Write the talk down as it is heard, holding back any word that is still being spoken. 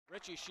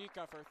Richie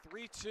Shika for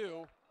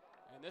 3-2.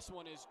 And this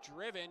one is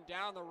driven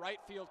down the right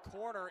field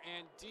corner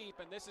and deep,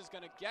 and this is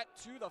going to get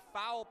to the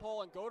foul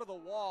pole and go to the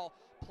wall.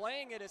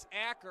 Playing it is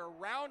Acker,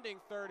 rounding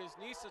third is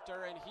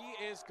Nieseter, and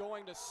he is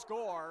going to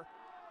score.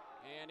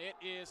 And it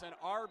is an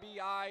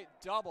RBI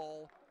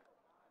double.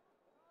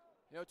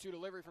 0-2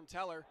 delivery from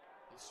Teller.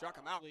 He struck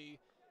him out.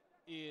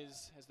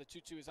 As the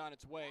 2-2 is on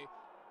its way,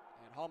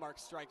 and Hallmark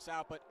strikes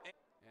out,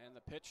 and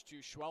the pitch to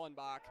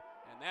Schwellenbach,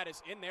 and that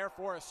is in there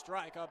for a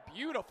strike. A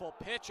beautiful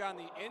pitch on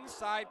the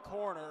inside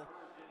corner.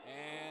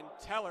 And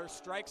Teller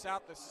strikes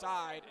out the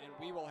side, and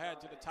we will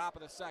head to the top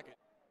of the second.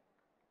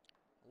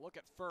 Look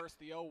at first,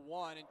 the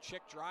 0-1, and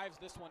Chick drives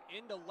this one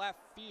into left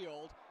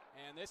field,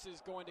 and this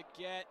is going to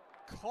get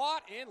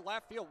caught in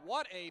left field.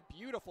 What a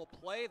beautiful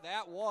play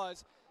that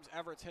was.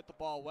 Everett's hit the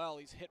ball well.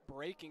 He's hit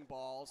breaking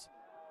balls,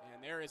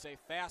 and there is a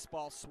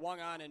fastball swung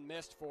on and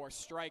missed for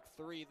strike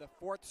 3, the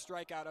 4th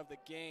strikeout of the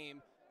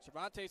game.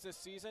 Cervantes this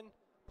season,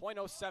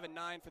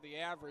 .079 for the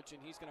average, and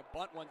he's going to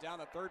bunt one down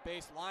the third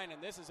base line,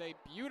 and this is a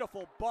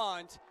beautiful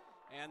bunt,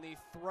 and the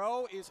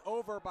throw is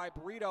over by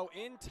Brito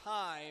in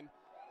time,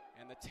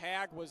 and the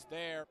tag was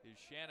there.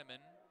 Shanneman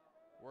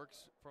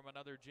works from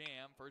another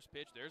jam. First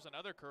pitch, there's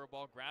another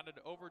curveball grounded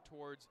over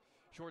towards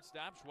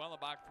shortstop.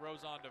 Schwellenbach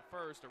throws on to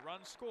first. A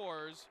run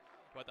scores,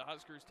 but the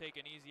Huskers take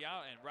an easy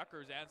out, and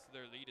Rutgers adds to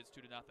their lead. It's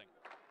 2-0.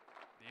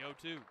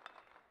 The 0-2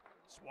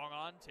 swung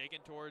on, taken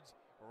towards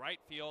right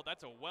field.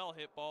 That's a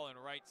well-hit ball in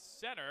right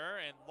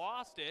center, and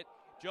lost it.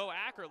 Joe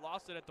Acker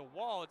lost it at the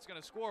wall. It's going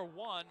to score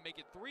 1, make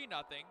it 3-0,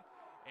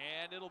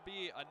 and it'll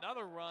be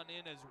another run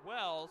in as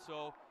well.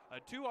 So a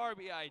 2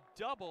 RBI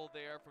double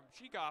there from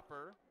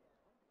Schieghoffer.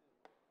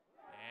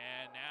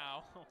 And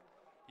now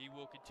he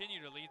will continue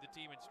to lead the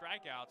team in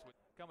strikeouts with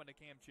coming to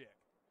Cam Chick.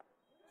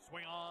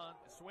 Swing on,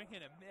 swing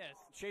and a miss.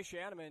 Chase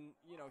Shanneman,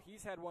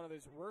 he's had one of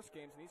his worst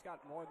games, and he's got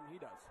more than he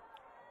does.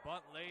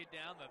 Bunt laid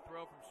down, the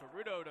throw from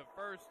Ceruto to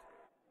first.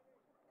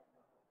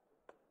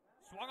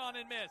 Swung on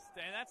and missed,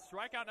 and that's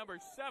strikeout number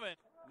 7.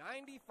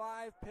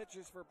 95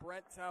 pitches for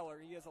Brent Teller.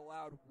 He has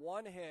allowed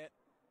 1 hit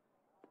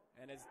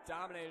and has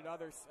dominated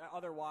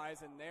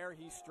otherwise, and there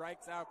he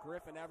strikes out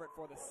Griffin Everett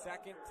for the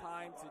 2nd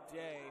time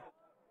today.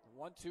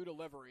 1-2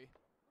 delivery.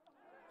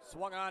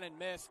 Swung on and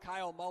missed.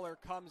 Kyle Muller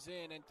comes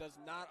in and does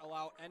not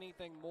allow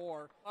anything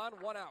more. On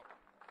 1 out.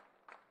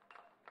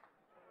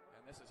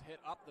 And this is hit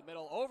up the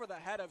middle over the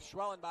head of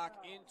Schwellenbach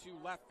into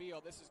left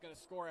field. This is going to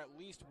score at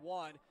least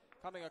 1.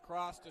 Coming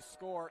across to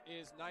score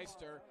is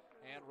Neister,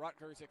 and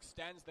Rutgers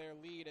extends their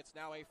lead. It's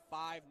now a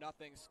 5-0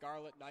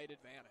 Scarlet Knight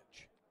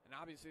advantage. And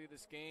obviously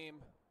this game,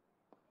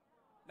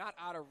 not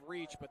out of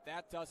reach, but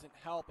that doesn't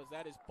help, as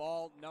that is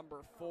ball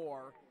number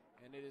 4,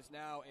 and it is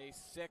now a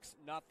 6-0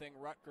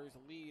 Rutgers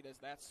lead, as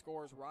that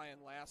scores Ryan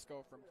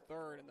Lasko from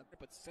third.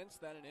 But since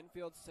then, an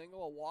infield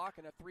single, a walk,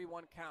 and a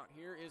 3-1 count.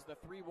 Here is the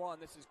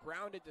 3-1. This is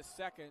grounded to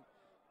second.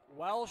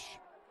 Welsh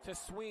to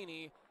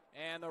Sweeney.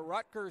 And the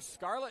Rutgers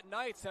Scarlet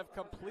Knights have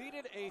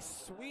completed a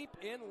sweep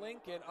in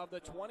Lincoln of the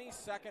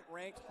 22nd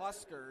ranked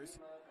Huskers.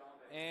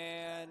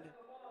 And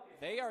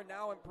they are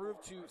now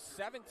improved to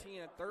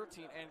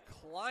 17-13 and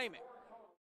climbing.